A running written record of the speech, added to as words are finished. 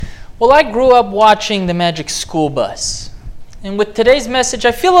Well, I grew up watching The Magic School Bus. And with today's message,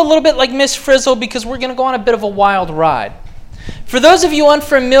 I feel a little bit like Miss Frizzle because we're going to go on a bit of a wild ride. For those of you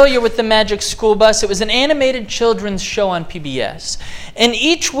unfamiliar with The Magic School Bus, it was an animated children's show on PBS. And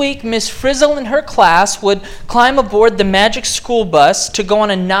each week, Miss Frizzle and her class would climb aboard the Magic School Bus to go on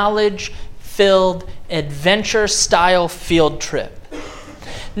a knowledge-filled, adventure-style field trip.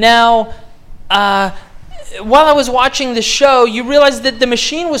 Now, while I was watching the show, you realized that the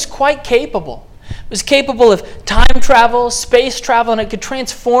machine was quite capable. It was capable of time travel, space travel, and it could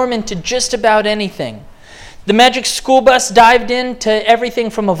transform into just about anything. The Magic School Bus dived into everything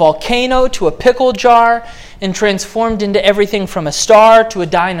from a volcano to a pickle jar and transformed into everything from a star to a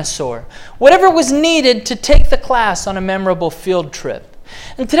dinosaur. Whatever was needed to take the class on a memorable field trip.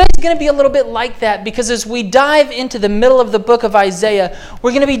 And today's going to be a little bit like that because as we dive into the middle of the book of Isaiah,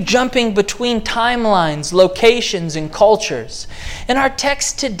 we're going to be jumping between timelines, locations, and cultures. In our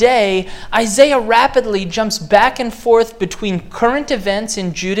text today, Isaiah rapidly jumps back and forth between current events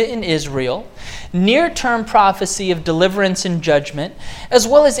in Judah and Israel, near-term prophecy of deliverance and judgment, as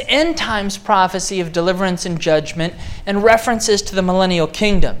well as end times prophecy of deliverance and judgment and references to the millennial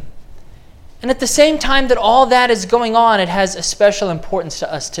kingdom. And at the same time that all that is going on, it has a special importance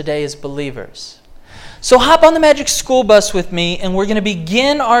to us today as believers. So hop on the Magic School Bus with me, and we're going to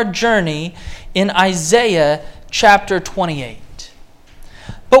begin our journey in Isaiah chapter 28.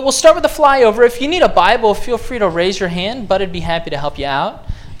 But we'll start with a flyover. If you need a Bible, feel free to raise your hand. Bud would be happy to help you out.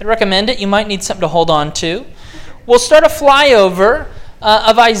 I'd recommend it. You might need something to hold on to. We'll start a flyover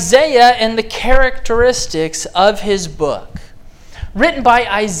of Isaiah and the characteristics of his book. Written by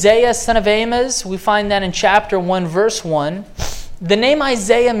Isaiah, son of Amos, we find that in chapter 1, verse 1. The name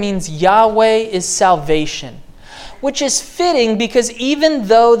Isaiah means Yahweh is salvation, which is fitting because even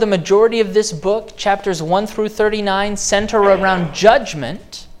though the majority of this book, chapters 1 through 39, center around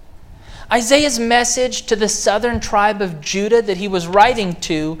judgment, Isaiah's message to the southern tribe of Judah that he was writing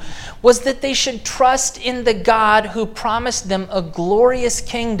to was that they should trust in the God who promised them a glorious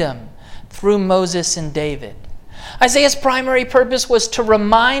kingdom through Moses and David. Isaiah's primary purpose was to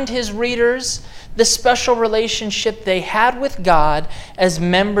remind his readers the special relationship they had with God as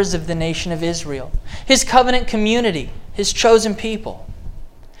members of the nation of Israel, his covenant community, his chosen people.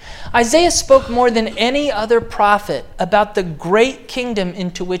 Isaiah spoke more than any other prophet about the great kingdom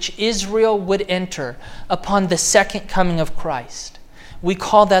into which Israel would enter upon the second coming of Christ. We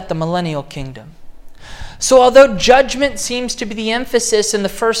call that the millennial kingdom. So although judgment seems to be the emphasis in the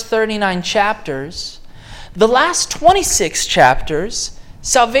first 39 chapters, the last 26 chapters,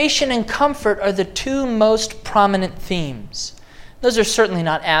 salvation and comfort are the two most prominent themes. Those are certainly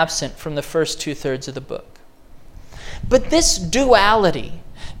not absent from the first two-thirds of the book. But this duality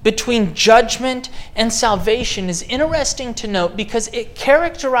between judgment and salvation is interesting to note because it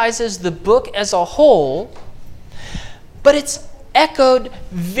characterizes the book as a whole, but it's echoed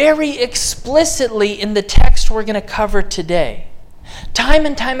very explicitly in the text we're going to cover today. Time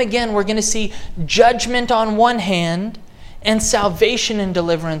and time again, we're going to see judgment on one hand and salvation and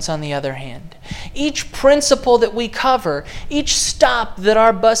deliverance on the other hand. Each principle that we cover, each stop that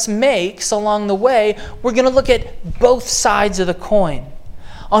our bus makes along the way, we're going to look at both sides of the coin.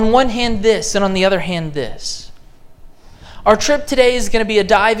 On one hand this, and on the other hand this. Our trip today is going to be a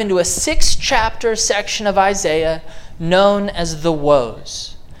dive into a 6-chapter section of Isaiah known as the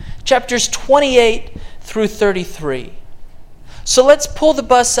Woes. Chapters 28 through 33. So let's pull the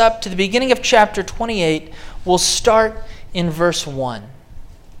bus up to the beginning of chapter 28. We'll start in verse 1.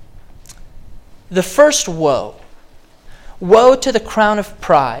 The first woe. Woe to the crown of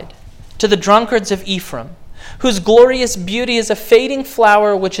pride, to the drunkards of Ephraim, whose glorious beauty is a fading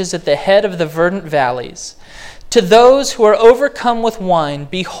flower which is at the head of the verdant valleys. To those who are overcome with wine,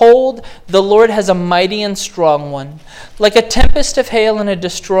 behold, the Lord has a mighty and strong one, like a tempest of hail in a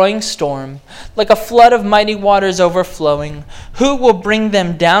destroying storm, like a flood of mighty waters overflowing. Who will bring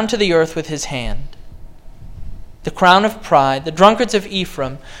them down to the earth with his hand? The crown of pride, the drunkards of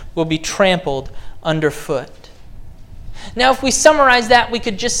Ephraim, will be trampled underfoot. Now, if we summarize that, we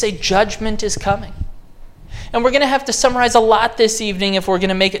could just say judgment is coming. And we're going to have to summarize a lot this evening if we're going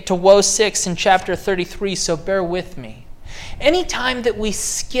to make it to Woe 6 in chapter 33, so bear with me. Anytime that we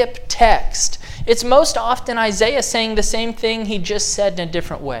skip text, it's most often Isaiah saying the same thing he just said in a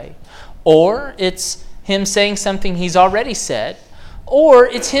different way. Or it's him saying something he's already said. Or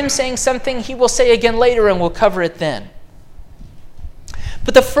it's him saying something he will say again later and we'll cover it then.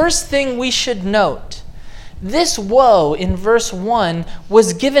 But the first thing we should note, this woe in verse 1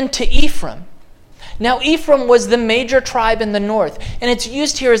 was given to Ephraim. Now, Ephraim was the major tribe in the north, and it's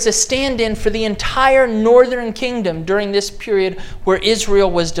used here as a stand-in for the entire northern kingdom during this period where Israel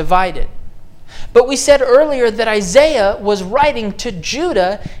was divided. But we said earlier that Isaiah was writing to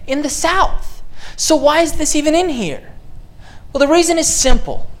Judah in the south. So why is this even in here? Well, the reason is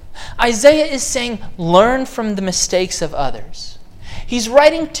simple. Isaiah is saying, learn from the mistakes of others. He's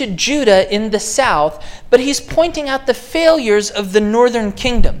writing to Judah in the south, but he's pointing out the failures of the northern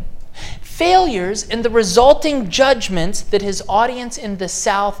kingdom. Failures and the resulting judgments that his audience in the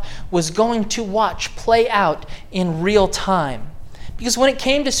south was going to watch play out in real time. Because when it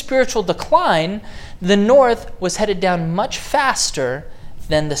came to spiritual decline, the north was headed down much faster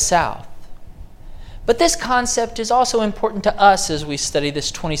than the south. But this concept is also important to us as we study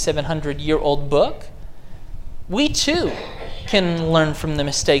this 2,700-year-old book. We too can learn from the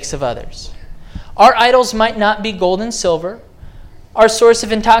mistakes of others. Our idols might not be gold and silver. Our source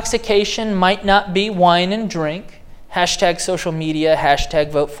of intoxication might not be wine and drink. Hashtag social media,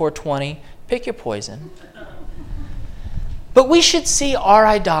 hashtag vote 420. Pick your poison. But we should see our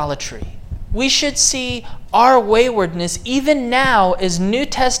idolatry. We should see our waywardness even now as New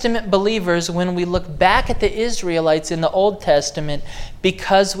Testament believers when we look back at the Israelites in the Old Testament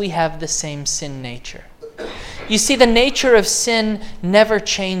because we have the same sin nature. You see, the nature of sin never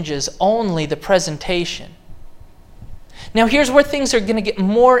changes, only the presentation. Now here's where things are going to get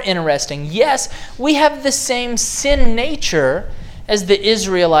more interesting. Yes, we have the same sin nature as the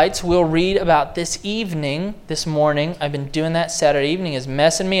Israelites. We'll read about this morning. I've been doing that Saturday evening, is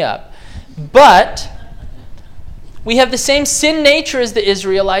messing me up. But we have the same sin nature as the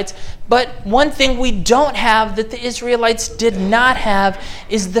Israelites, but one thing we don't have that the Israelites did not have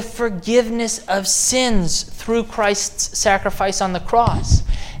is the forgiveness of sins through Christ's sacrifice on the cross,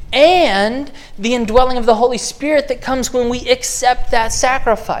 and the indwelling of the Holy Spirit that comes when we accept that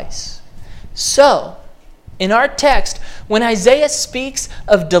sacrifice. So, in our text, when Isaiah speaks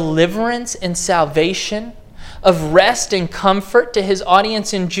of deliverance and salvation, of rest and comfort to his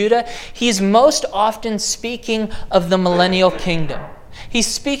audience in Judah, he's most often speaking of the millennial kingdom. He's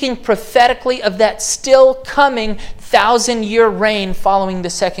speaking prophetically of that still coming 1,000-year reign following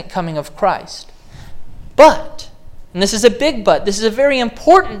the second coming of Christ. But, and this is a big but, this is a very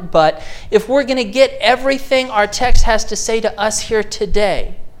important but, if we're going to get everything our text has to say to us here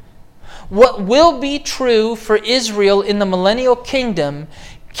today, what will be true for Israel in the millennial kingdom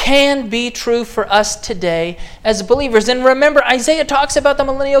can be true for us today as believers. And remember, Isaiah talks about the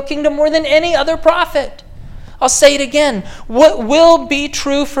millennial kingdom more than any other prophet. I'll say it again. What will be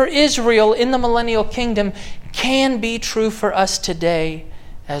true for Israel in the millennial kingdom can be true for us today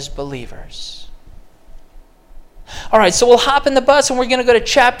as believers. All right, so we'll hop in the bus and we're going to go to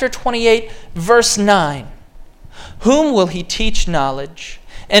chapter 28, verse 9. Whom will he teach knowledge?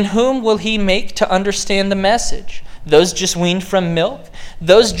 And whom will he make to understand the message? Those just weaned from milk?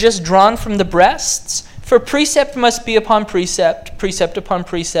 Those just drawn from the breasts? For precept must be upon precept, precept upon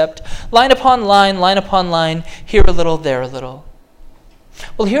precept, line upon line, line upon line, here a little, there a little.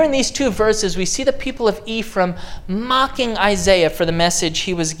 Well, here in these two verses, we see the people of Ephraim mocking Isaiah for the message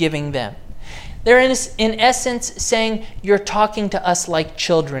he was giving them. They're in essence saying, you're talking to us like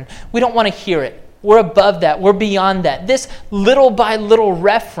children. We don't want to hear it. We're above that. We're beyond that. This little by little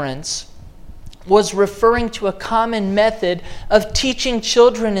reference was referring to a common method of teaching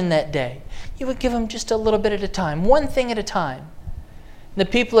children in that day. You would give them just a little bit at a time, one thing at a time. The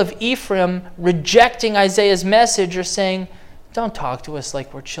people of Ephraim, rejecting Isaiah's message, are saying, don't talk to us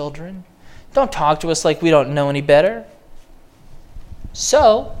like we're children. Don't talk to us like we don't know any better.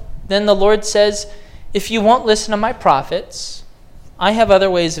 So, then the Lord says, if you won't listen to my prophets, I have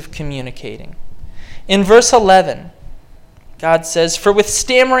other ways of communicating. In verse 11, God says, for with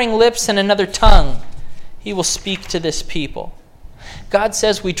stammering lips and another tongue, he will speak to this people. God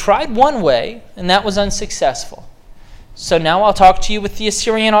says, we tried one way, and that was unsuccessful. So now I'll talk to you with the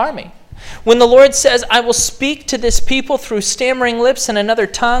Assyrian army. When the Lord says, I will speak to this people through stammering lips and another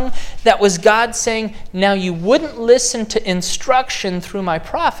tongue, that was God saying, now you wouldn't listen to instruction through my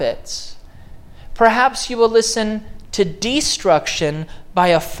prophets. Perhaps you will listen to destruction by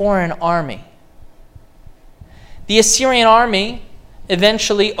a foreign army. The Assyrian army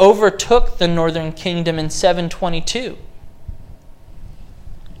eventually overtook the northern kingdom in 722.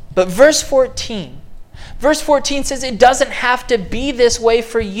 But verse 14 says it doesn't have to be this way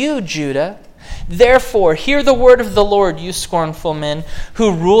for you, Judah. Therefore, hear the word of the Lord, you scornful men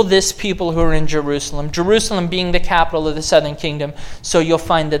who rule this people who are in Jerusalem. Jerusalem being the capital of the southern kingdom, so you'll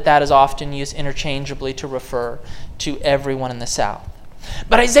find that is often used interchangeably to refer to everyone in the south.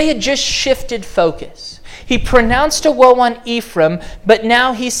 But Isaiah just shifted focus. He pronounced a woe on Ephraim, but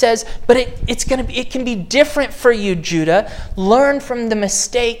now he says, but it can be different for you, Judah. Learn from the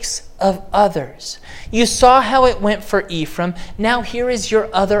mistakes of others. You saw how it went for Ephraim. Now here is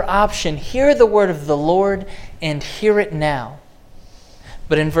your other option. Hear the word of the Lord and hear it now.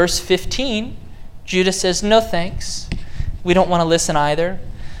 But in verse 15, Judah says, no thanks. We don't want to listen either.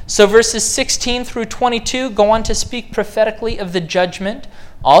 So verses 16 through 22 go on to speak prophetically of the judgment,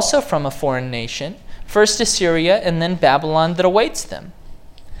 also from a foreign nation, first Assyria and then Babylon, that awaits them.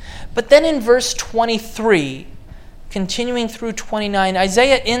 But then in verse 23, continuing through 29,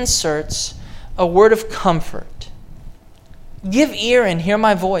 Isaiah inserts a word of comfort. Give ear and hear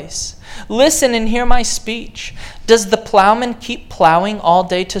my voice. Listen and hear my speech. Does the plowman keep plowing all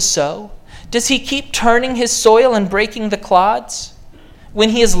day to sow? Does he keep turning his soil and breaking the clods?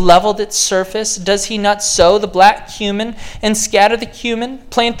 When he has leveled its surface, does he not sow the black cumin and scatter the cumin,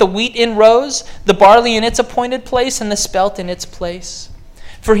 plant the wheat in rows, the barley in its appointed place, and the spelt in its place?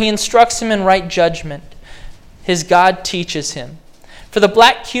 For he instructs him in right judgment. His God teaches him. For the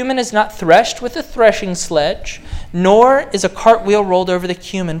black cumin is not threshed with a threshing sledge, nor is a cartwheel rolled over the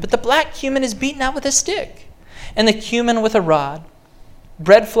cumin, but the black cumin is beaten out with a stick, and the cumin with a rod.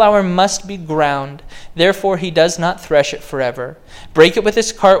 Bread flour must be ground, therefore he does not thresh it forever. Break it with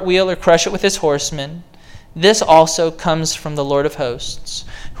his cartwheel or crush it with his horsemen. This also comes from the Lord of hosts,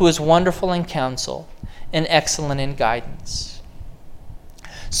 who is wonderful in counsel and excellent in guidance.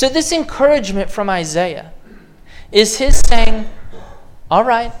 So this encouragement from Isaiah is his saying, all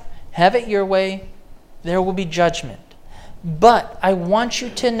right, have it your way, there will be judgment. But I want you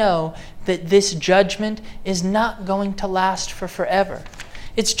to know that this judgment is not going to last for forever.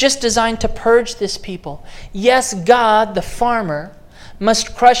 It's just designed to purge this people. Yes, God, the farmer,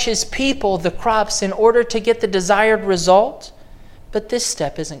 must crush his people, the crops, in order to get the desired result. But this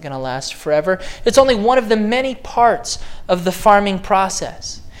step isn't going to last forever. It's only one of the many parts of the farming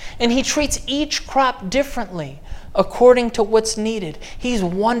process. And he treats each crop differently according to what's needed. He's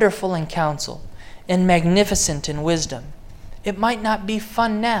wonderful in counsel and magnificent in wisdom. It might not be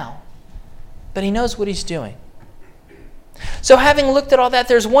fun now, but he knows what he's doing. So having looked at all that,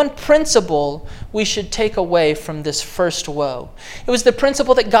 there's one principle we should take away from this first woe. It was the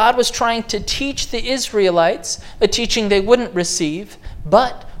principle that God was trying to teach the Israelites, a teaching they wouldn't receive,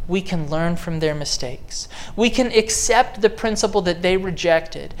 but we can learn from their mistakes. We can accept the principle that they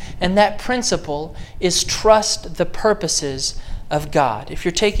rejected, and that principle is trust the purposes of God. If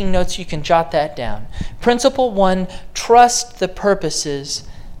you're taking notes, you can jot that down. Principle 1, trust the purposes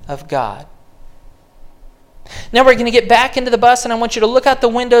of God. Now we're going to get back into the bus, and I want you to look out the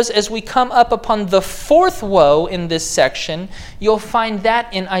windows as we come up upon the fourth woe in this section. You'll find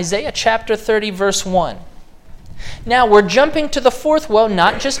that in Isaiah chapter 30, verse 1. Now we're jumping to the fourth woe,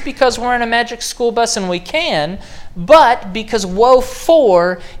 not just because we're in a magic school bus and we can, but because woe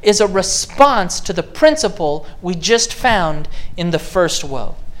 4 is a response to the principle we just found in the first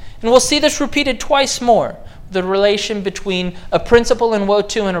woe. And we'll see this repeated twice more. The relation between a principle in woe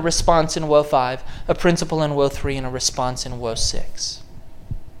 2 and a response in woe 5, a principle in woe 3 and a response in woe 6.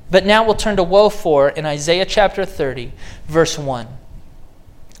 But now we'll turn to woe 4 in Isaiah chapter 30, verse 1.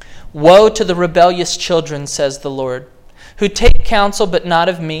 Woe to the rebellious children, says the Lord, who take counsel but not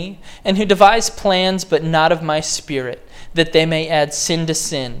of me, and who devise plans but not of my spirit, that they may add sin to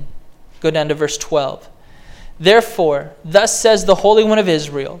sin. Go down to verse 12. Therefore, thus says the Holy One of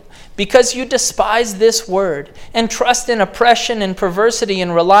Israel, because you despise this word, and trust in oppression and perversity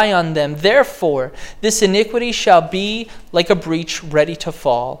and rely on them, therefore this iniquity shall be like a breach ready to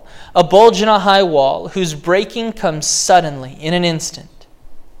fall, a bulge in a high wall, whose breaking comes suddenly in an instant.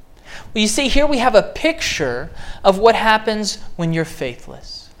 Well, you see, here we have a picture of what happens when you're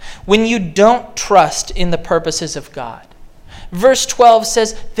faithless, when you don't trust in the purposes of God. Verse 12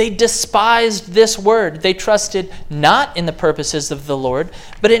 says, they despised this word. They trusted not in the purposes of the Lord,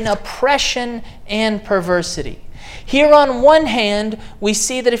 but in oppression and perversity. Here on one hand, we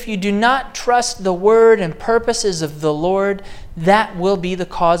see that if you do not trust the word and purposes of the Lord, that will be the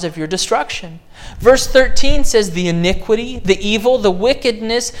cause of your destruction. Verse 13 says, the iniquity, the evil, the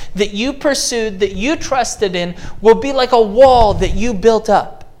wickedness that you pursued, that you trusted in, will be like a wall that you built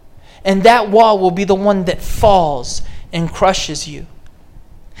up. And that wall will be the one that falls and crushes you.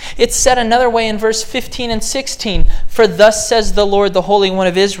 It's said another way in verse 15 and 16, for thus says the Lord, the Holy One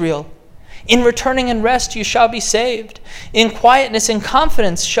of Israel, in returning and rest you shall be saved. In quietness and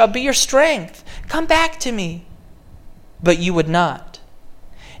confidence shall be your strength. Come back to me. But you would not.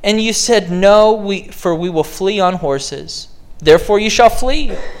 And you said, no, for we will flee on horses. Therefore you shall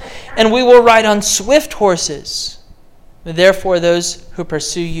flee. And we will ride on swift horses. Therefore those who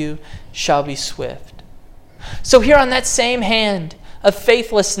pursue you shall be swift. So here on that same hand of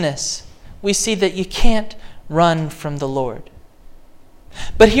faithlessness, we see that you can't run from the Lord.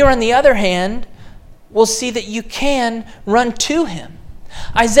 But here on the other hand, we'll see that you can run to him.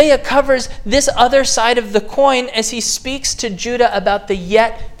 Isaiah covers this other side of the coin as he speaks to Judah about the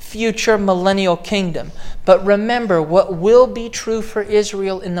yet future millennial kingdom. But remember, what will be true for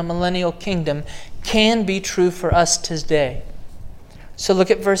Israel in the millennial kingdom can be true for us today. So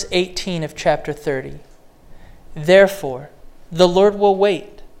look at verse 18 of chapter 30. Therefore, the Lord will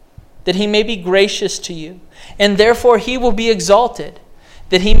wait, that he may be gracious to you, and therefore he will be exalted,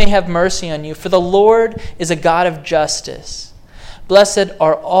 that he may have mercy on you. For the Lord is a God of justice. Blessed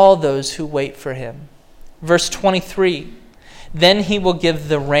are all those who wait for him. Verse 23, then he will give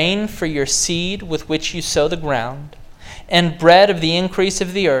the rain for your seed with which you sow the ground, and bread of the increase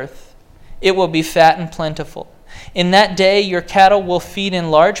of the earth. It will be fat and plentiful. In that day your cattle will feed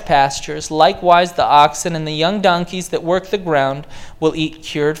in large pastures. Likewise the oxen and the young donkeys that work the ground will eat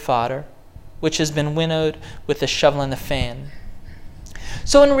cured fodder, which has been winnowed with the shovel and the fan.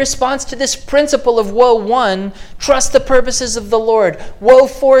 So in response to this principle of woe 1, trust the purposes of the Lord, woe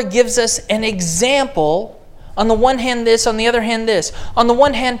 4 gives us an example. On the one hand this, on the other hand this. On the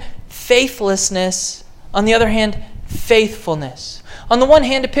one hand, faithlessness. On the other hand, faithfulness. On the one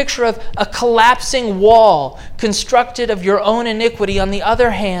hand, a picture of a collapsing wall constructed of your own iniquity. On the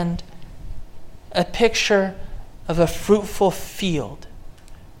other hand, a picture of a fruitful field,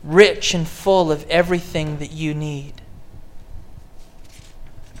 rich and full of everything that you need.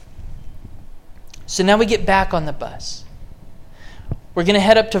 So now we get back on the bus. We're going to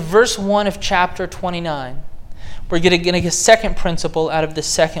head up to verse 1 of chapter 29. We're going to get a second principle out of the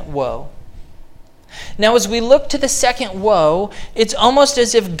second woe. Now, as we look to the second woe, it's almost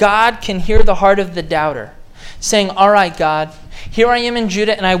as if God can hear the heart of the doubter, saying, all right, God, here I am in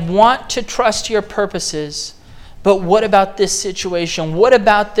Judah, and I want to trust your purposes, but what about this situation? What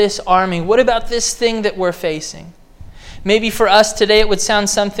about this army? What about this thing that we're facing? Maybe for us today it would sound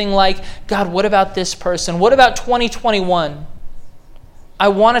something like, God, what about this person? What about 2021? I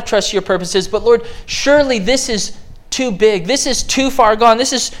want to trust your purposes, but Lord, surely this is too big. This is too far gone.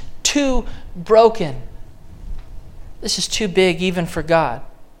 This is too broken. This is too big even for God.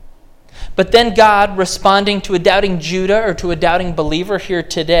 But then God, responding to a doubting Judah or to a doubting believer here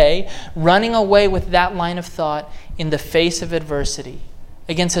today, running away with that line of thought in the face of adversity,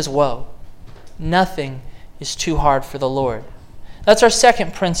 again says, woe, nothing is too hard for the Lord. That's our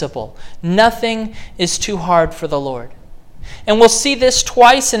second principle. Nothing is too hard for the Lord. And we'll see this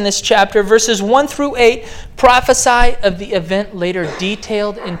twice in this chapter. Verses 1 through 8 prophesy of the event later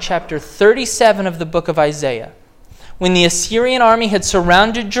detailed in chapter 37 of the book of Isaiah, when the Assyrian army had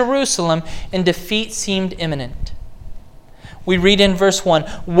surrounded Jerusalem and defeat seemed imminent. We read in verse 1,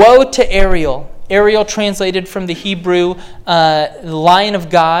 woe to Ariel. Ariel translated from the Hebrew Lion of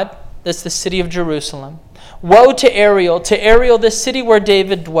God. That's the city of Jerusalem. Woe to Ariel, the city where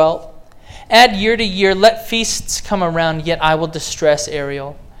David dwelt. Add year to year, let feasts come around, yet I will distress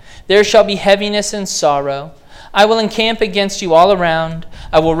Ariel. There shall be heaviness and sorrow. I will encamp against you all around.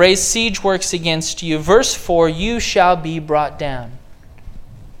 I will raise siege works against you. Verse 4, you shall be brought down.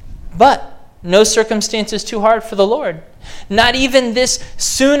 But no circumstance is too hard for the Lord. Not even this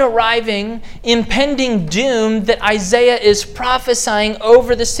soon arriving, impending doom that Isaiah is prophesying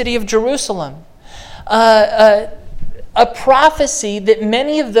over the city of Jerusalem. A prophecy that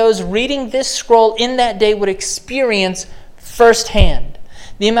many of those reading this scroll in that day would experience firsthand.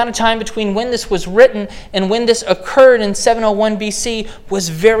 The amount of time between when this was written and when this occurred in 701 BC was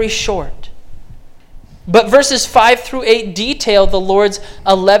very short. But verses 5 through 8 detail the Lord's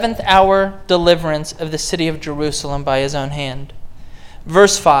 11th hour deliverance of the city of Jerusalem by his own hand.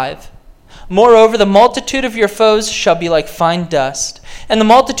 Verse 5, moreover, the multitude of your foes shall be like fine dust, and the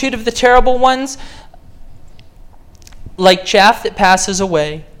multitude of the terrible ones like chaff that passes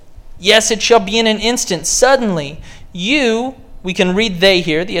away. Yes, it shall be in an instant. Suddenly, you, we can read they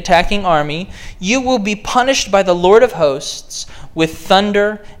here, the attacking army, you will be punished by the Lord of hosts with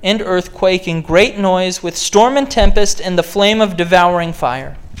thunder and earthquake and great noise, with storm and tempest and the flame of devouring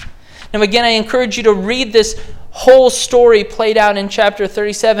fire. Now again, I encourage you to read this whole story played out in chapter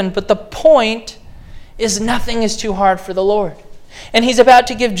 37, but the point is nothing is too hard for the Lord. And he's about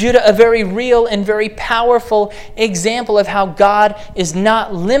to give Judah a very real and very powerful example of how God is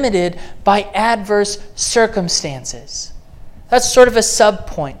not limited by adverse circumstances. That's sort of a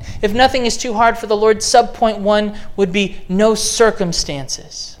sub-point. If nothing is too hard for the Lord, sub-point 1 would be no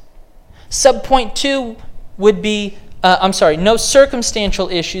circumstances. Sub-point 2 would be no circumstantial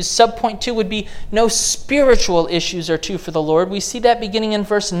issues. Subpoint 2 would be no spiritual issues are true for the Lord. We see that beginning in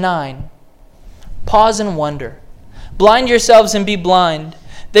verse 9. Pause and wonder. Blind yourselves and be blind.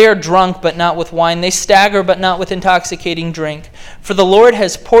 They are drunk, but not with wine. They stagger, but not with intoxicating drink. For the Lord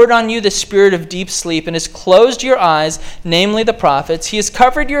has poured on you the spirit of deep sleep and has closed your eyes, namely the prophets. He has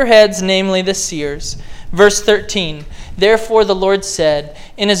covered your heads, namely the seers. Verse 13, therefore the Lord said,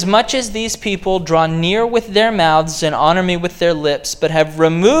 inasmuch as these people draw near with their mouths and honor me with their lips, but have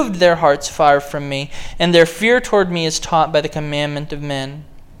removed their hearts far from me, and their fear toward me is taught by the commandment of men.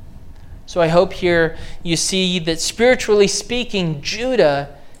 So I hope here you see that spiritually speaking,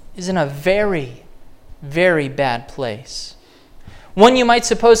 Judah is in a very, very bad place. One you might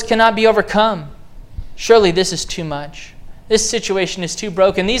suppose cannot be overcome. Surely this is too much. This situation is too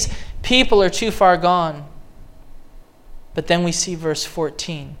broken. These people are too far gone. But then we see verse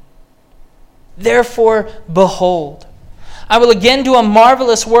 14. Therefore, behold, I will again do a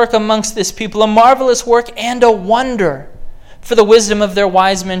marvelous work amongst this people, a marvelous work and a wonder. For the wisdom of their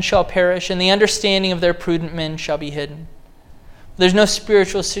wise men shall perish, and the understanding of their prudent men shall be hidden. There's no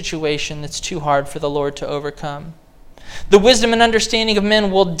spiritual situation that's too hard for the Lord to overcome. The wisdom and understanding of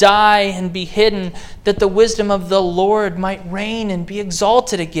men will die and be hidden, that the wisdom of the Lord might reign and be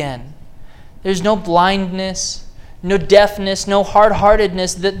exalted again. There's no blindness, no deafness, no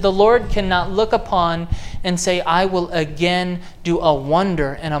hard-heartedness that the Lord cannot look upon and say, I will again do a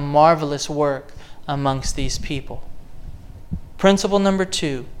wonder and a marvelous work amongst these people. Principle number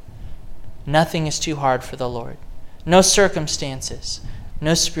 2, nothing is too hard for the Lord. No circumstances,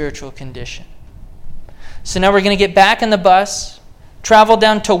 no spiritual condition. So now we're going to get back in the bus, travel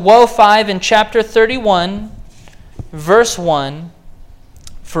down to Woe 5 in chapter 31, verse 1,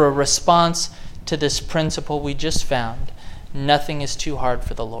 for a response to this principle we just found. Nothing is too hard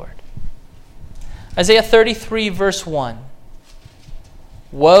for the Lord. Isaiah 33, verse 1.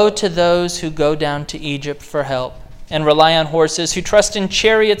 Woe to those who go down to Egypt for help, and rely on horses, who trust in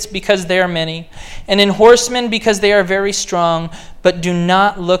chariots because they are many, and in horsemen because they are very strong, but do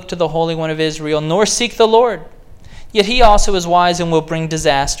not look to the Holy One of Israel, nor seek the Lord. Yet he also is wise and will bring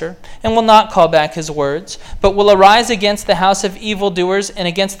disaster, and will not call back his words, but will arise against the house of evildoers and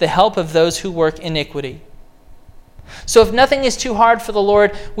against the help of those who work iniquity. So if nothing is too hard for the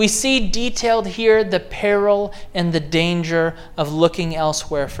Lord, we see detailed here the peril and the danger of looking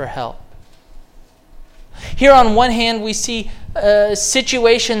elsewhere for help. Here on one hand, we see a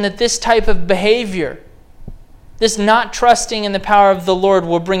situation that this type of behavior, this not trusting in the power of the Lord,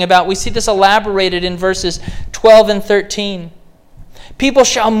 will bring about. We see this elaborated in verses 12 and 13. People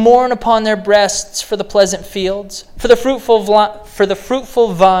shall mourn upon their breasts for the pleasant fields, for the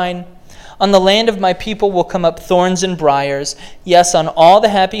fruitful vine. On the land of my people will come up thorns and briars, yes, on all the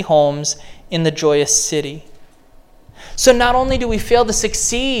happy homes in the joyous city. So not only do we fail to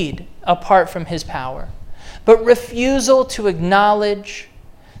succeed apart from his power, but refusal to acknowledge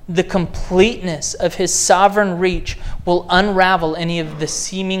the completeness of his sovereign reach will unravel any of the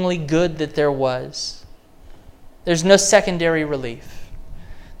seemingly good that there was. There's no secondary relief.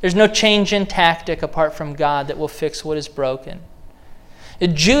 There's no change in tactic apart from God that will fix what is broken.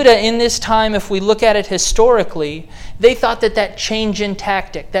 Judah in this time, if we look at it historically, they thought that change in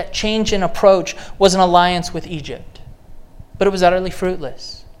tactic, that change in approach was an alliance with Egypt. But it was utterly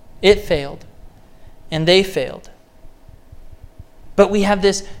fruitless. It failed. And they failed. But we have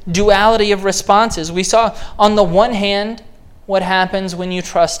this duality of responses. We saw on the one hand what happens when you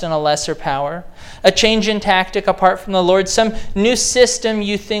trust in a lesser power, a change in tactic apart from the Lord, some new system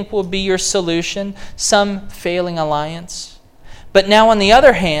you think will be your solution, some failing alliance. But now on the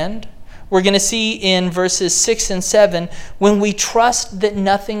other hand, we're going to see in verses 6 and 7, when we trust that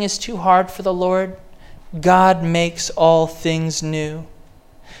nothing is too hard for the Lord, God makes all things new.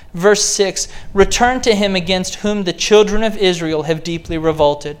 Verse 6, return to him against whom the children of Israel have deeply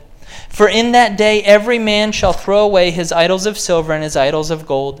revolted. For in that day every man shall throw away his idols of silver and his idols of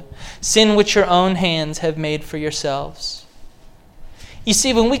gold, sin which your own hands have made for yourselves. You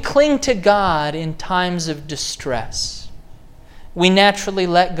see, when we cling to God in times of distress, we naturally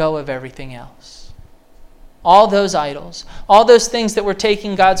let go of everything else. All those idols, all those things that were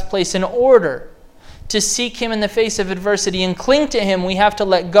taking God's place in order to seek him in the face of adversity and cling to him, we have to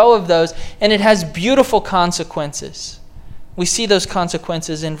let go of those, and it has beautiful consequences. We see those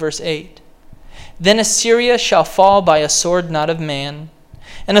consequences in verse 8. Then Assyria shall fall by a sword not of man,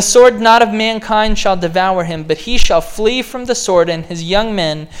 and a sword not of mankind shall devour him, but he shall flee from the sword, and his young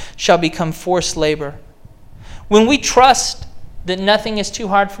men shall become forced labor. When we trust that nothing is too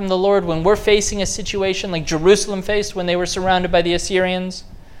hard from the Lord, when we're facing a situation like Jerusalem faced when they were surrounded by the Assyrians,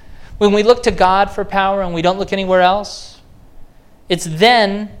 when we look to God for power and we don't look anywhere else, it's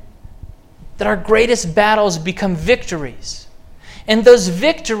then that our greatest battles become victories. And those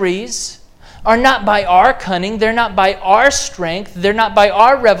victories are not by our cunning, they're not by our strength, they're not by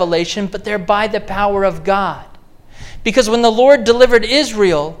our revelation, but they're by the power of God. Because when the Lord delivered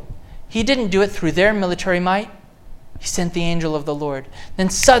Israel, He didn't do it through their military might. He sent the angel of the Lord.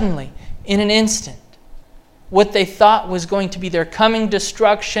 Then suddenly, in an instant, what they thought was going to be their coming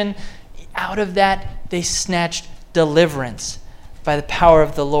destruction, out of that they snatched deliverance by the power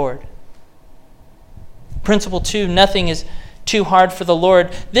of the Lord. Principle 2, nothing is too hard for the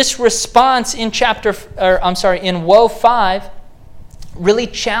Lord. This response in in Woe 5 really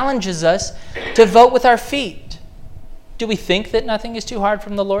challenges us to vote with our feet. Do we think that nothing is too hard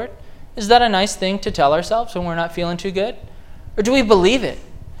from the Lord? Is that a nice thing to tell ourselves when we're not feeling too good? Or do we believe it?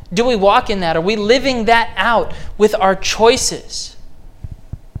 Do we walk in that? Are we living that out with our choices?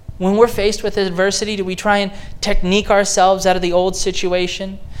 When we're faced with adversity, do we try and technique ourselves out of the old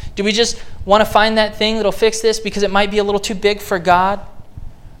situation? Do we just want to find that thing that'll fix this because it might be a little too big for God?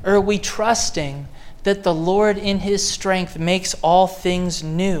 Or are we trusting that the Lord in His strength makes all things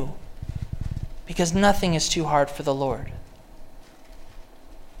new? Because nothing is too hard for the Lord.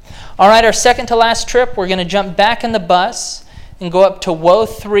 All right, our second to last trip, we're going to jump back in the bus and go up to Woe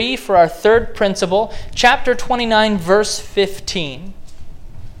 3 for our third principle, chapter 29, verse 15.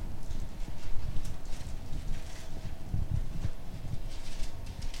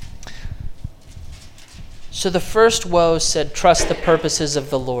 So the first woe said, trust the purposes of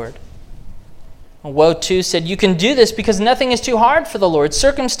the Lord. And woe 2 said, you can do this because nothing is too hard for the Lord,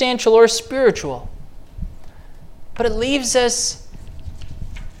 circumstantial or spiritual. But it leaves us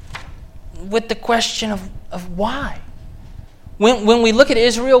with the question of why. When we look at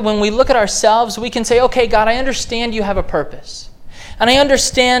Israel, when we look at ourselves, we can say, okay, God, I understand you have a purpose. And I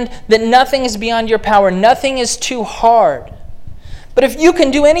understand that nothing is beyond your power. Nothing is too hard. But if you can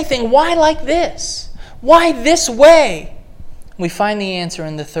do anything, why like this? Why this way? We find the answer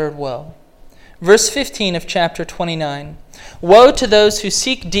in the third woe. Verse 15 of chapter 29. Woe to those who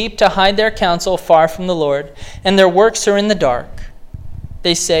seek deep to hide their counsel far from the Lord, and their works are in the dark.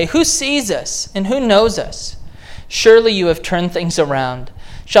 They say, who sees us and who knows us? Surely you have turned things around.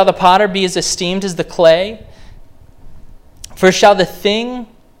 Shall the potter be as esteemed as the clay? For shall the thing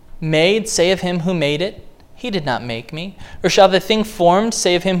made say of him who made it, he did not make me? Or shall the thing formed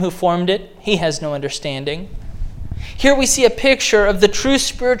say of him who formed it, he has no understanding? Here we see a picture of the true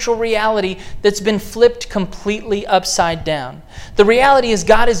spiritual reality that's been flipped completely upside down. The reality is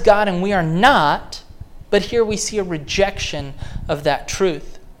God and we are not, but here we see a rejection of that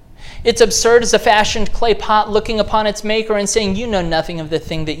truth. It's absurd as a fashioned clay pot looking upon its maker and saying, you know nothing of the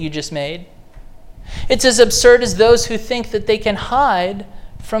thing that you just made. It's as absurd as those who think that they can hide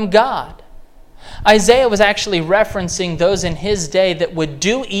from God. Isaiah was actually referencing those in his day that would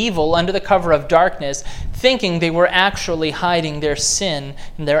do evil under the cover of darkness, thinking they were actually hiding their sin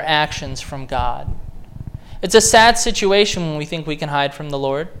and their actions from God. It's a sad situation when we think we can hide from the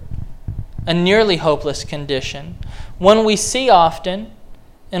Lord. A nearly hopeless condition. One we see often,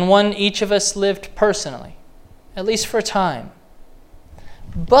 and one each of us lived personally, at least for a time.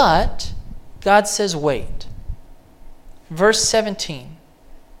 But God says, wait. Verse 17.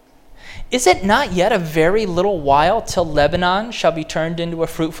 Is it not yet a very little while till Lebanon shall be turned into a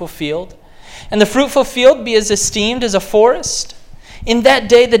fruitful field, and the fruitful field be as esteemed as a forest? In that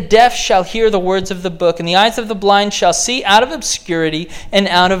day the deaf shall hear the words of the book, and the eyes of the blind shall see out of obscurity and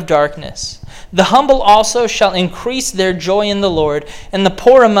out of darkness. The humble also shall increase their joy in the Lord, and the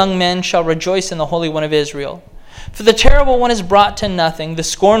poor among men shall rejoice in the Holy One of Israel. For the terrible one is brought to nothing, the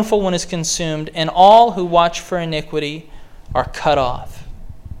scornful one is consumed, and all who watch for iniquity are cut off.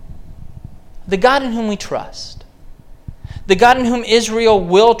 The God in whom we trust, the God in whom Israel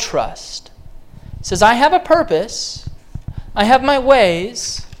will trust, says, I have a purpose, I have my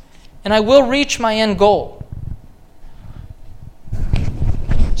ways, and I will reach my end goal.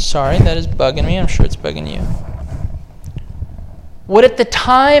 Sorry, that is bugging me. I'm sure it's bugging you. What at the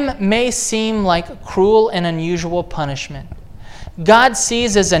time may seem like cruel and unusual punishment, God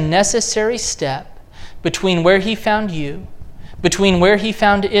sees as a necessary step between where He found you, between where He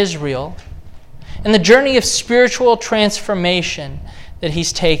found Israel, and the journey of spiritual transformation that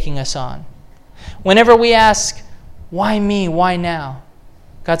He's taking us on. Whenever we ask, why me, why now?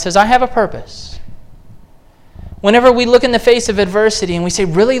 God says, I have a purpose. Whenever we look in the face of adversity and we say,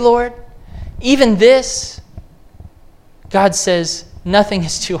 really, Lord? Even this? God says, nothing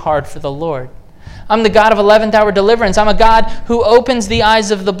is too hard for the Lord. I'm the God of 11th hour deliverance. I'm a God who opens the eyes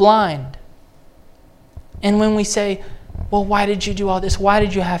of the blind. And when we say, well, why did you do all this? Why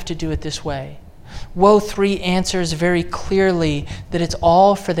did you have to do it this way? Woe 3 answers very clearly that it's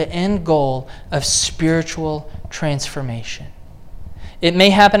all for the end goal of spiritual transformation. It may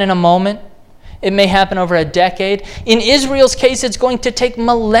happen in a moment. It may happen over a decade. In Israel's case, it's going to take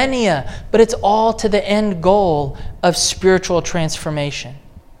millennia, but it's all to the end goal of spiritual transformation.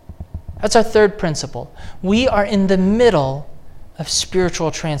 That's our third principle. We are in the middle of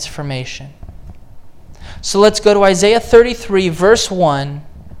spiritual transformation. So let's go to Isaiah 33, verse 1,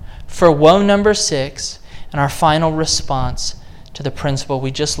 for woe number 6, and our final response to the principle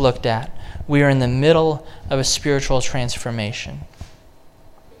we just looked at. We are in the middle of a spiritual transformation.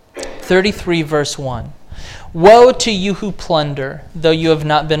 33, verse 1. Woe to you who plunder, though you have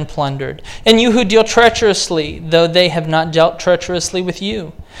not been plundered, and you who deal treacherously, though they have not dealt treacherously with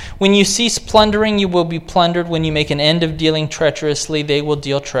you. When you cease plundering, you will be plundered. When you make an end of dealing treacherously, they will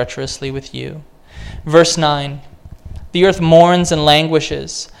deal treacherously with you. Verse 9. The earth mourns and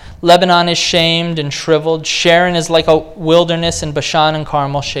languishes. Lebanon is shamed and shriveled. Sharon is like a wilderness, and Bashan and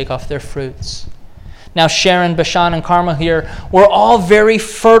Carmel shake off their fruits. Now Sharon, Bashan, and Carmel here were all very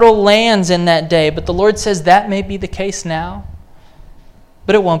fertile lands in that day, but the Lord says that may be the case now,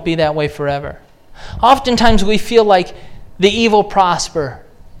 but it won't be that way forever. Oftentimes we feel like the evil prosper,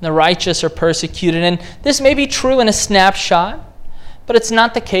 the righteous are persecuted, and this may be true in a snapshot, but it's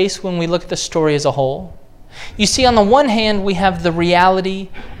not the case when we look at the story as a whole. You see, on the one hand, we have the reality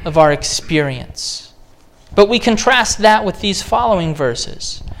of our experience, but we contrast that with these following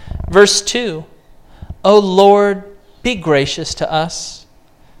verses. Verse 2. O Lord, be gracious to us.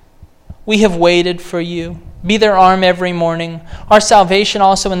 We have waited for you. Be their arm every morning, our salvation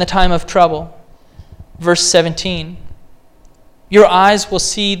also in the time of trouble. Verse 17. Your eyes will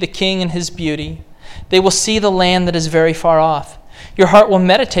see the king in his beauty. They will see the land that is very far off. Your heart will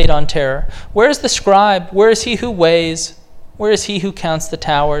meditate on terror. Where is the scribe? Where is he who weighs? Where is he who counts the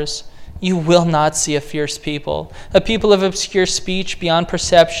towers? You will not see a fierce people, a people of obscure speech beyond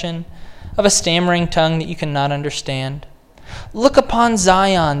perception, of a stammering tongue that you cannot understand. Look upon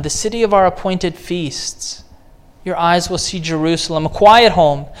Zion, the city of our appointed feasts. Your eyes will see Jerusalem, a quiet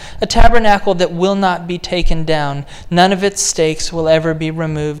home, a tabernacle that will not be taken down. None of its stakes will ever be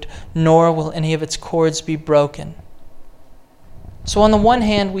removed, nor will any of its cords be broken. So on the one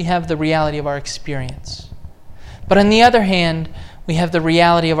hand, we have the reality of our experience. But on the other hand, we have the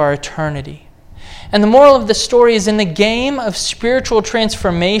reality of our eternity. And the moral of the story is in the game of spiritual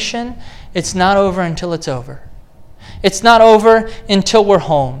transformation, it's not over until it's over. It's not over until we're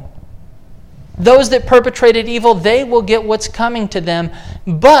home. Those that perpetrated evil, they will get what's coming to them.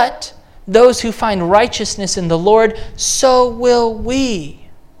 But those who find righteousness in the Lord, so will we.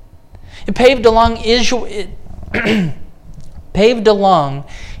 It paved along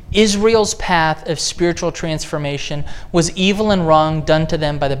Israel's path of spiritual transformation was evil and wrong done to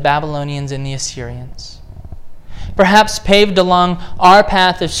them by the Babylonians and the Assyrians. Perhaps paved along our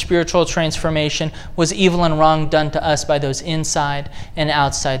path of spiritual transformation was evil and wrong done to us by those inside and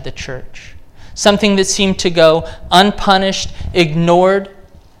outside the church. Something that seemed to go unpunished, ignored,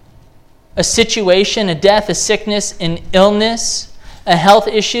 a situation, a death, a sickness, an illness, a health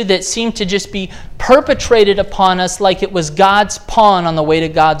issue that seemed to just be perpetrated upon us like it was God's pawn on the way to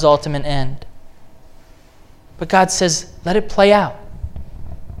God's ultimate end. But God says, let it play out.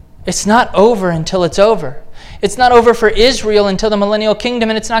 It's not over until it's over. It's not over for Israel until the millennial kingdom,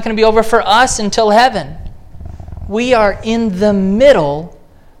 and it's not going to be over for us until heaven. We are in the middle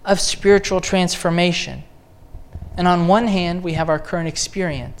of spiritual transformation. And on one hand, we have our current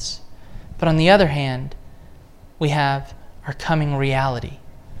experience. But on the other hand, we have our coming reality,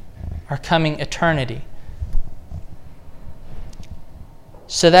 our coming eternity.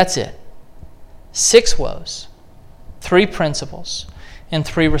 So that's it. 6 woes, 3 principles, and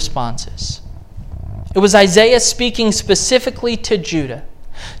 3 responses. It was Isaiah speaking specifically to Judah,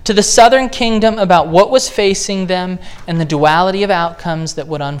 to the southern kingdom, about what was facing them and the duality of outcomes that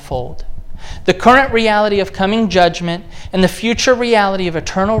would unfold. The current reality of coming judgment and the future reality of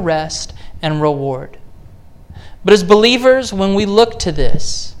eternal rest and reward. But as believers, when we look to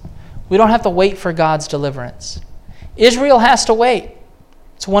this, we don't have to wait for God's deliverance. Israel has to wait.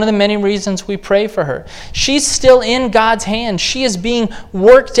 It's one of the many reasons we pray for her. She's still in God's hand. She is being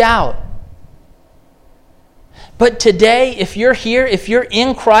worked out. But today, if you're here, if you're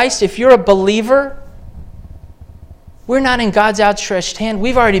in Christ, if you're a believer, we're not in God's outstretched hand.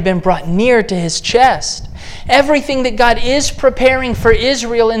 We've already been brought near to His chest. Everything that God is preparing for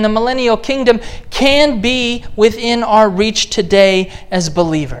Israel in the millennial kingdom can be within our reach today as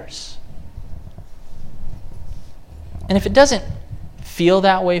believers. And if it doesn't feel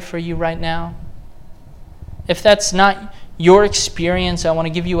that way for you right now, if that's not your experience, I want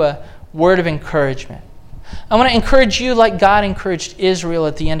to give you a word of encouragement. I want to encourage you like God encouraged Israel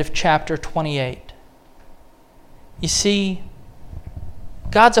at the end of chapter 28. You see,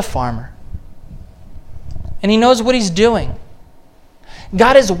 God's a farmer, and He knows what He's doing.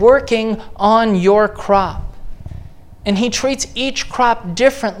 God is working on your crop, and He treats each crop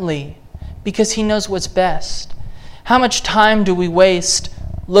differently because He knows what's best. How much time do we waste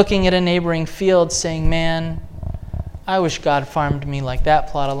looking at a neighboring field saying, man, I wish God farmed me like that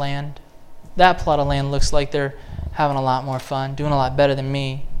plot of land. That plot of land looks like they're having a lot more fun, doing a lot better than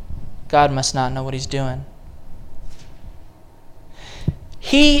me. God must not know what He's doing.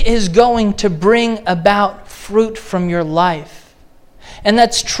 He is going to bring about fruit from your life. And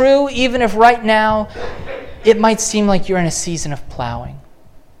that's true even if right now it might seem like you're in a season of plowing.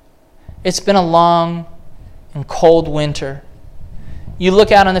 It's been a long and cold winter. You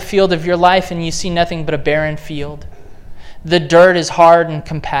look out on the field of your life and you see nothing but a barren field. The dirt is hard and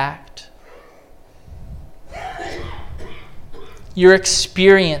compact. Your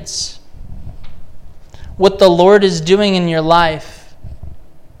experience, what the Lord is doing in your life,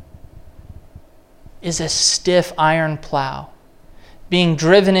 is a stiff iron plow being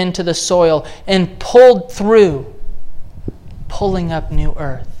driven into the soil and pulled through, pulling up new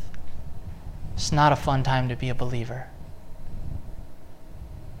earth. It's not a fun time to be a believer.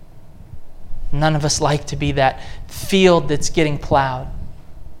 None of us like to be that field that's getting plowed.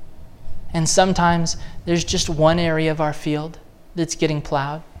 And sometimes there's just one area of our field that's getting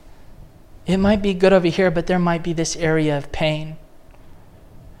plowed. It might be good over here, but there might be this area of pain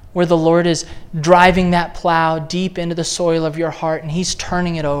where the Lord is driving that plow deep into the soil of your heart, and He's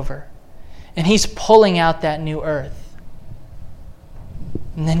turning it over, and He's pulling out that new earth.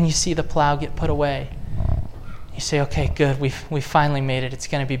 And then you see the plow get put away. You say, okay, good, we finally made it. It's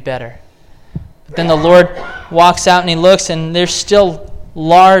going to be better. But then the Lord walks out and He looks, and there's still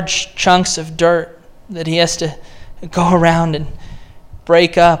large chunks of dirt that He has to go around and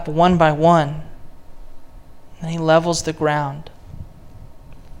break up one by one. And He levels the ground.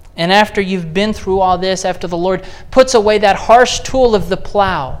 And after you've been through all this, after the Lord puts away that harsh tool of the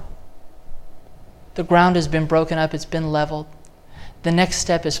plow, the ground has been broken up, it's been leveled. The next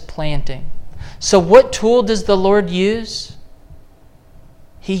step is planting. So what tool does the Lord use?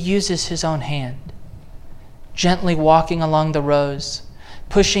 He uses His own hand, gently walking along the rows,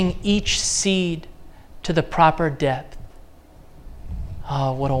 pushing each seed to the proper depth.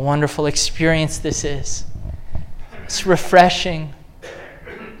 Oh, what a wonderful experience this is. It's refreshing.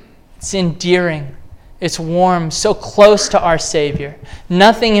 It's endearing. It's warm, so close to our Savior.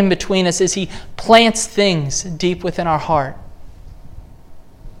 Nothing in between us as He plants things deep within our heart.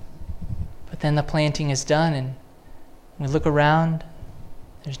 But then the planting is done, and we look around,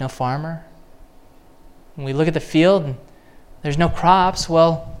 there's no farmer. And we look at the field, and there's no crops.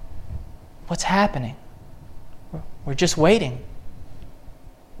 Well, what's happening? We're just waiting.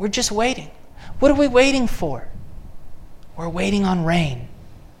 We're just waiting. What are we waiting for? We're waiting on rain.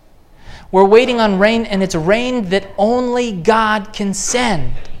 We're waiting on rain, and it's rain that only God can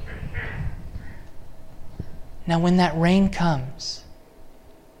send. Now, when that rain comes,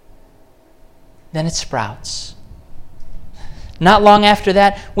 then it sprouts. Not long after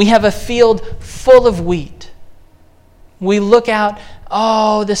that, we have a field full of wheat. We look out,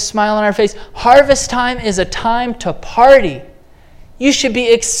 oh, the smile on our face. Harvest time is a time to party. You should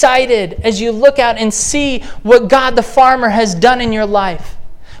be excited as you look out and see what God the farmer has done in your life.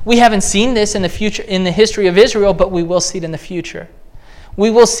 We haven't seen this in the future, in the history of Israel, but we will see it in the future.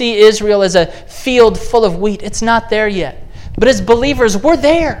 We will see Israel as a field full of wheat. It's not there yet. But as believers, we're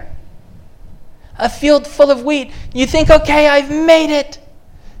there. A field full of wheat. You think, okay, I've made it.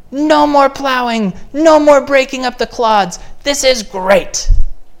 No more plowing. No more breaking up the clods. This is great.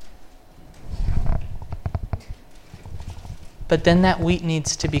 But then that wheat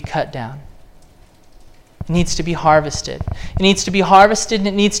needs to be cut down. It needs to be harvested. It needs to be harvested, and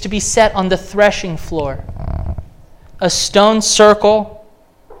it needs to be set on the threshing floor. A stone circle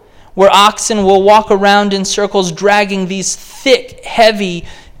where oxen will walk around in circles dragging these thick, heavy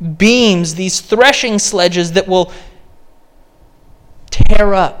beams, these threshing sledges that will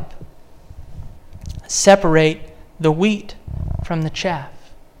tear up, separate the wheat from the chaff.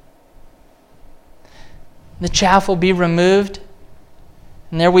 The chaff will be removed,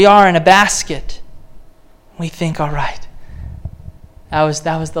 and there we are in a basket. We think, all right, that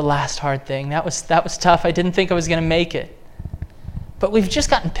was the last hard thing. That was tough. I didn't think I was going to make it. But we've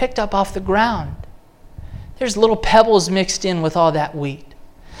just gotten picked up off the ground. There's little pebbles mixed in with all that wheat.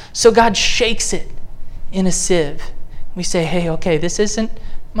 So God shakes it in a sieve. We say, hey, okay, this isn't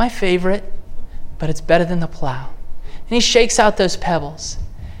my favorite, but it's better than the plow. And He shakes out those pebbles.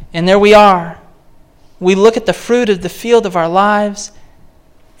 And there we are. We look at the fruit of the field of our lives,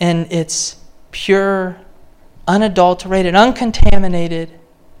 and it's pure, unadulterated, uncontaminated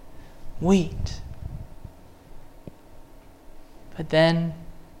wheat. But then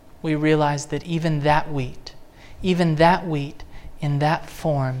we realize that even that wheat in that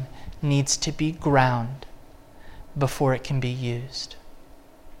form needs to be ground before it can be used.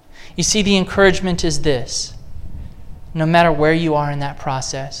 You see, the encouragement is this: no matter where you are in that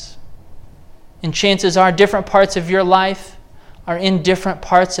process, and chances are different parts of your life are in different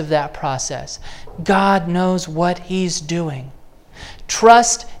parts of that process, God knows what He's doing.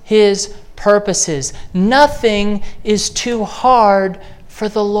 Trust His purposes. Nothing is too hard for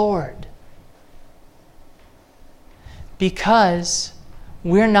the Lord. Because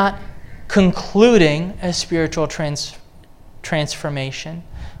we're not concluding a spiritual transformation.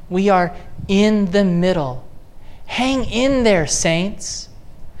 We are in the middle. Hang in there, saints.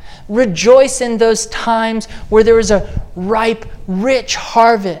 Rejoice in those times where there is a ripe, rich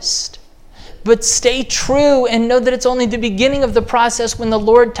harvest. But stay true and know that it's only the beginning of the process when the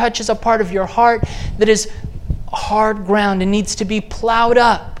Lord touches a part of your heart that is hard ground and needs to be plowed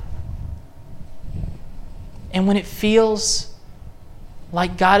up. And when it feels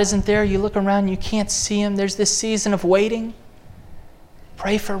like God isn't there, you look around and you can't see Him, there's this season of waiting.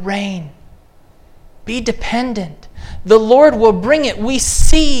 Pray for rain. Be dependent. The Lord will bring it. We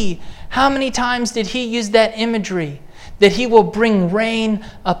see how many times did He use that imagery, that He will bring rain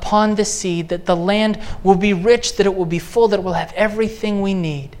upon the seed, that the land will be rich, that it will be full, that it will have everything we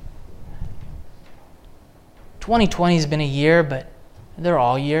need. 2020 has been a year, but they're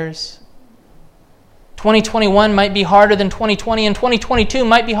all years. 2021 might be harder than 2020, and 2022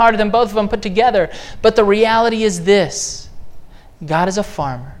 might be harder than both of them put together. But the reality is this: God is a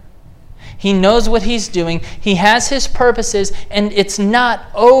farmer. He knows what He's doing. He has His purposes, and it's not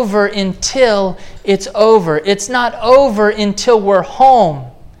over until it's over. It's not over until we're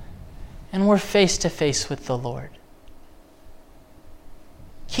home and we're face to face with the Lord.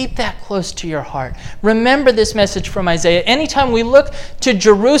 Keep that close to your heart. Remember this message from Isaiah. Anytime we look to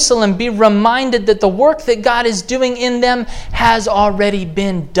Jerusalem, be reminded that the work that God is doing in them has already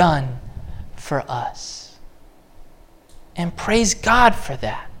been done for us. And praise God for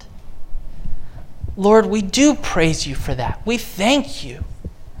that. Lord, we do praise You for that. We thank You.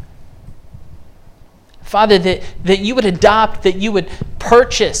 Father, that You would adopt, that You would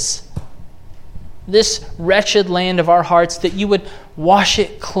purchase this wretched land of our hearts, that You would wash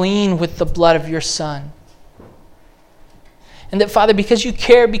it clean with the blood of Your Son. And that, Father, because You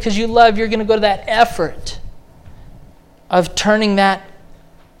care, because You love, You're going to go to that effort of turning that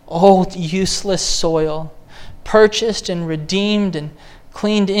old, useless soil, purchased and redeemed and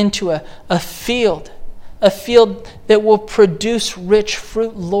cleaned into a field that will produce rich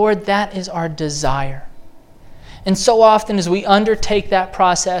fruit. Lord, that is our desire. And so often as we undertake that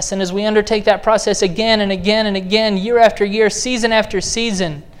process, and as we undertake that process again and again and again, year after year, season after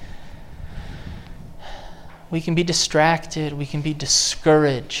season, we can be distracted, we can be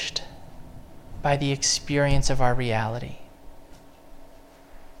discouraged by the experience of our reality.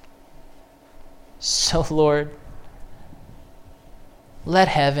 So, Lord, let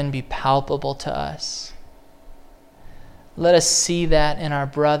heaven be palpable to us. Let us see that in our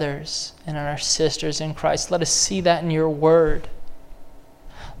brothers and in our sisters in Christ. Let us see that in Your word.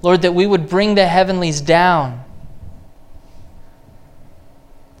 Lord, that we would bring the heavenlies down.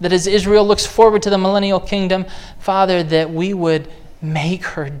 That as Israel looks forward to the millennial kingdom, Father, that we would make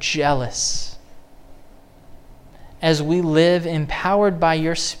her jealous as we live empowered by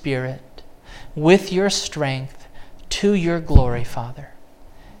Your Spirit, with Your strength, to Your glory, Father.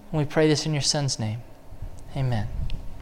 And we pray this in Your Son's name. Amen.